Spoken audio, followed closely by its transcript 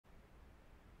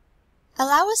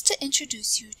Allow us to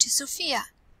introduce you to Sofia,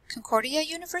 Concordia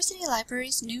University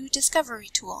Library's new discovery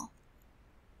tool.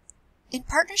 In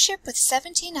partnership with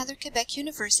 17 other Quebec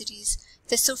universities,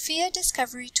 the Sofia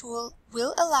Discovery tool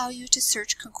will allow you to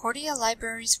search Concordia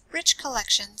Library's rich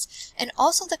collections and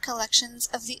also the collections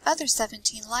of the other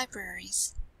 17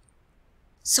 libraries.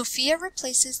 Sofia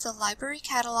replaces the library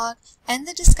catalog and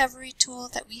the discovery tool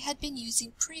that we had been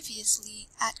using previously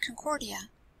at Concordia.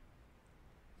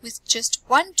 With just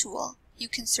one tool, you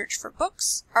can search for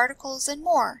books, articles, and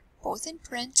more, both in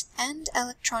print and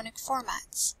electronic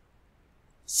formats.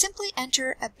 Simply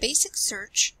enter a basic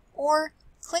search or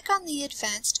click on the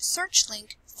advanced search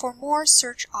link for more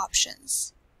search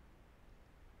options.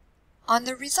 On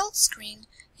the results screen,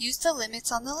 use the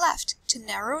limits on the left to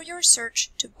narrow your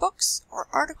search to books or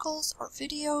articles or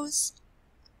videos.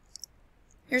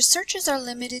 Your searches are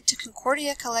limited to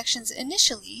Concordia collections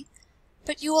initially,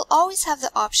 but you will always have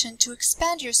the option to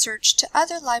expand your search to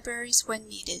other libraries when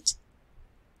needed.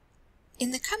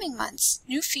 In the coming months,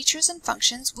 new features and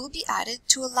functions will be added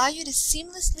to allow you to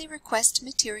seamlessly request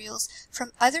materials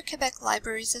from other Quebec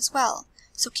libraries as well,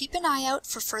 so keep an eye out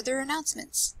for further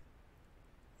announcements.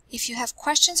 If you have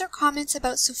questions or comments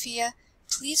about Sofia,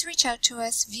 please reach out to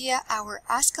us via our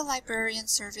Ask a Librarian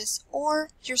service or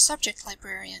your subject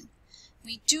librarian.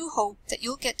 We do hope that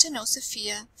you'll get to know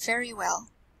Sofia very well.